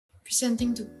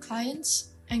presenting to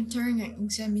clients, entering an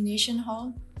examination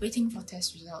hall, waiting for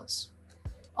test results.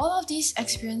 All of these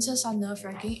experiences are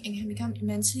nerve-wracking and can become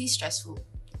immensely stressful.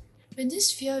 When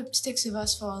this fear sticks with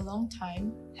us for a long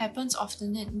time, happens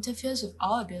often and interferes with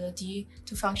our ability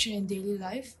to function in daily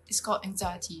life, is called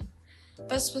anxiety.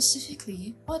 But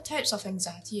specifically, what types of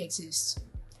anxiety exist?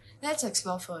 Let's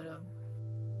explore further.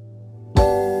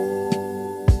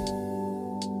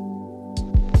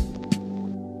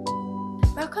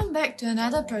 Welcome back to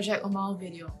another Project OMOW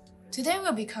video. Today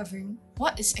we'll be covering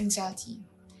what is anxiety.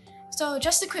 So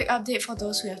just a quick update for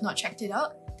those who have not checked it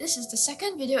out, this is the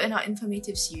second video in our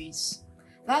informative series.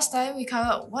 Last time we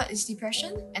covered what is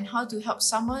depression and how to help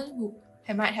someone who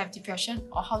might have depression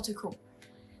or how to cope.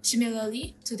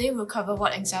 Similarly, today we'll cover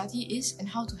what anxiety is and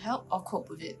how to help or cope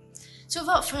with it. So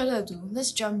without further ado,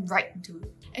 let's jump right into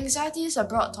it. Anxiety is a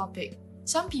broad topic.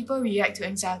 Some people react to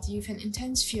anxiety with an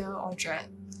intense fear or dread.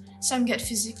 Some get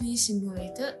physically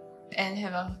stimulated and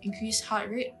have an increased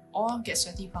heart rate or get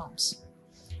sweaty palms.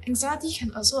 Anxiety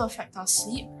can also affect our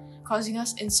sleep, causing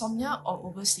us insomnia or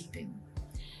oversleeping.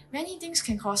 Many things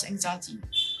can cause anxiety.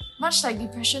 Much like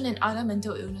depression and other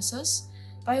mental illnesses,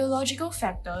 biological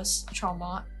factors,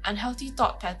 trauma, unhealthy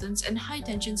thought patterns, and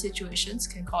high-tension situations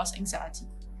can cause anxiety.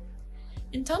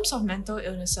 In terms of mental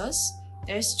illnesses,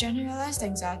 there is generalized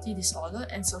anxiety disorder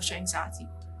and social anxiety.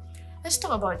 Let's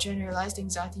talk about generalized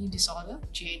anxiety disorder,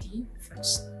 GAD,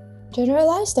 first.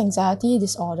 Generalized anxiety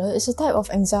disorder is a type of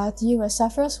anxiety where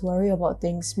sufferers worry about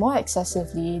things more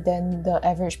excessively than the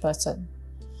average person.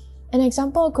 An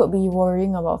example could be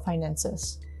worrying about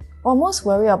finances. While most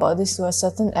worry about this to a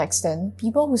certain extent,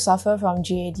 people who suffer from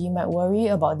GAD might worry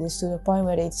about this to the point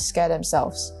where they scare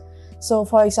themselves. So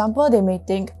for example, they may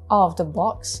think out of the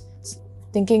box,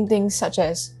 thinking things such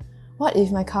as, what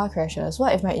if my car crashes?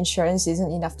 What if my insurance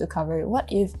isn't enough to cover it?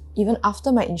 What if, even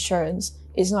after my insurance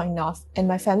is not enough and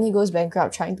my family goes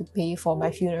bankrupt trying to pay for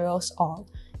my funerals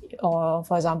or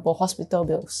for example, hospital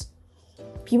bills?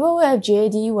 People who have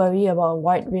GAD worry about a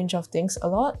wide range of things a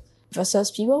lot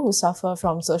versus people who suffer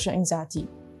from social anxiety.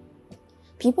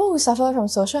 People who suffer from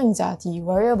social anxiety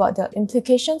worry about the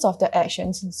implications of their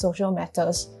actions in social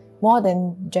matters more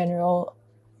than general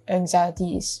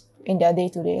anxieties in their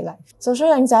day-to-day life.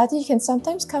 Social anxiety can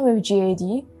sometimes come with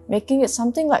GAD, making it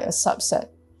something like a subset.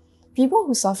 People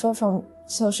who suffer from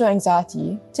social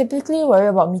anxiety typically worry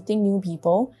about meeting new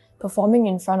people, performing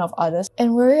in front of others,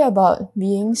 and worry about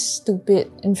being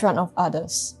stupid in front of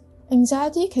others.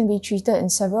 Anxiety can be treated in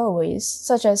several ways,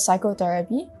 such as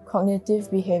psychotherapy, cognitive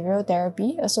behavioral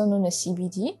therapy, also known as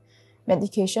CBT,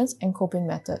 medications, and coping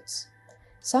methods.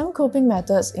 Some coping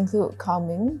methods include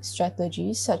calming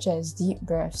strategies such as deep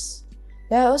breaths.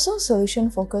 There are also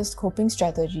solution-focused coping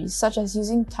strategies such as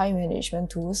using time management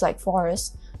tools like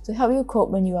Forest to help you cope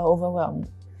when you are overwhelmed.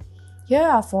 Here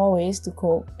are 4 ways to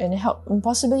cope and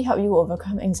possibly help you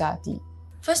overcome anxiety.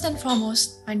 First and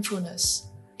foremost, mindfulness.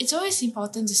 It's always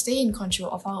important to stay in control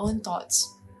of our own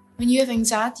thoughts. When you have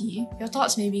anxiety, your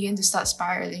thoughts may begin to start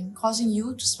spiraling, causing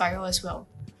you to spiral as well.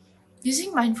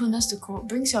 Using mindfulness to cope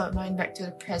brings your mind back to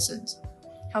the present,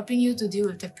 helping you to deal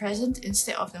with the present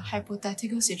instead of the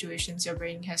hypothetical situations your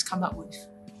brain has come up with.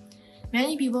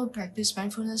 Many people practice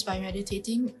mindfulness by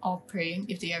meditating or praying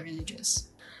if they are religious.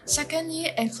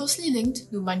 Secondly, and closely linked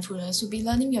to mindfulness, would be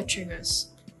learning your triggers.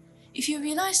 If you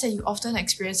realize that you often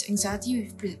experience anxiety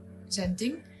with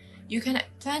presenting, you can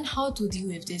plan how to deal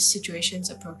with these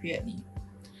situations appropriately.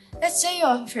 Let's say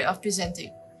you're afraid of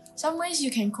presenting. Some ways you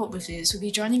can cope with this would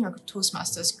be joining a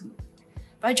Toastmasters group.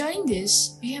 By joining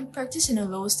this, you can practice in a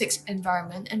low-stakes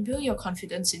environment and build your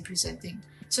confidence in presenting,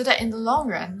 so that in the long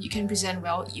run, you can present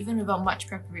well even without much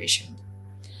preparation.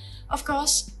 Of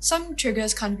course, some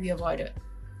triggers can't be avoided.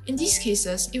 In these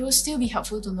cases, it will still be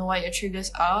helpful to know what your triggers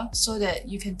are so that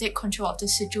you can take control of the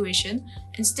situation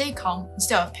and stay calm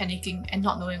instead of panicking and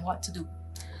not knowing what to do.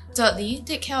 Thirdly,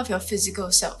 take care of your physical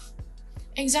self.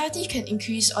 Anxiety can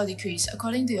increase or decrease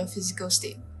according to your physical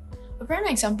state. A prime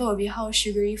example would be how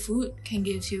sugary food can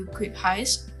give you quick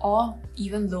highs or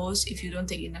even lows if you don't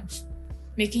take enough,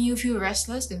 making you feel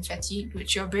restless and fatigued,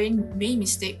 which your brain may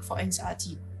mistake for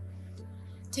anxiety.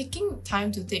 Taking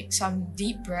time to take some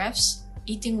deep breaths,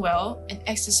 eating well, and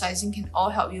exercising can all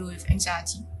help you with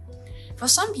anxiety. For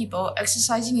some people,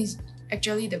 exercising is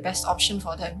actually the best option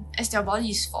for them, as their body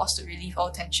is forced to relieve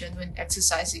all tension when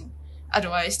exercising.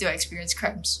 Otherwise, they'll experience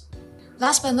cramps.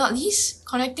 Last but not least,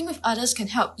 connecting with others can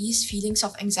help ease feelings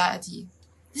of anxiety.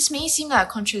 This may seem like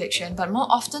a contradiction, but more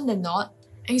often than not,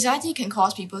 anxiety can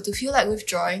cause people to feel like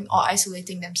withdrawing or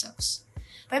isolating themselves.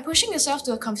 By pushing yourself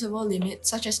to a comfortable limit,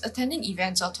 such as attending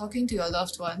events or talking to your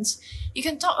loved ones, you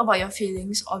can talk about your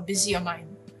feelings or busy your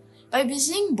mind. By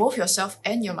busying both yourself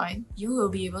and your mind, you will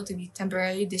be able to be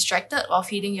temporarily distracted while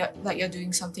feeling like you're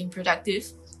doing something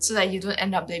productive so that you don't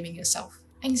end up blaming yourself.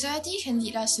 Anxiety can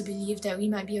lead us to believe that we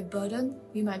might be a burden,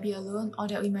 we might be alone, or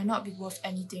that we might not be worth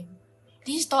anything.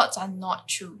 These thoughts are not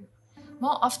true.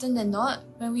 More often than not,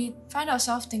 when we find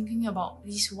ourselves thinking about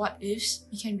these what-ifs,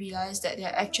 we can realize that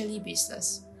they're actually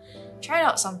baseless. Try it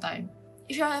out sometime.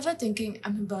 If you're ever thinking,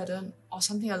 I'm a burden, or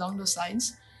something along those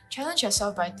lines, challenge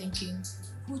yourself by thinking,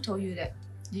 who told you that?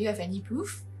 Do you have any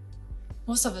proof?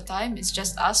 Most of the time, it's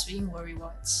just us being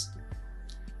worrywarts.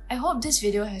 I hope this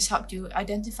video has helped you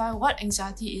identify what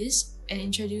anxiety is and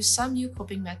introduce some new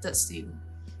coping methods to you.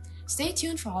 Stay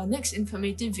tuned for our next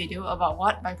informative video about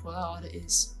what bipolar order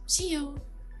is. See you!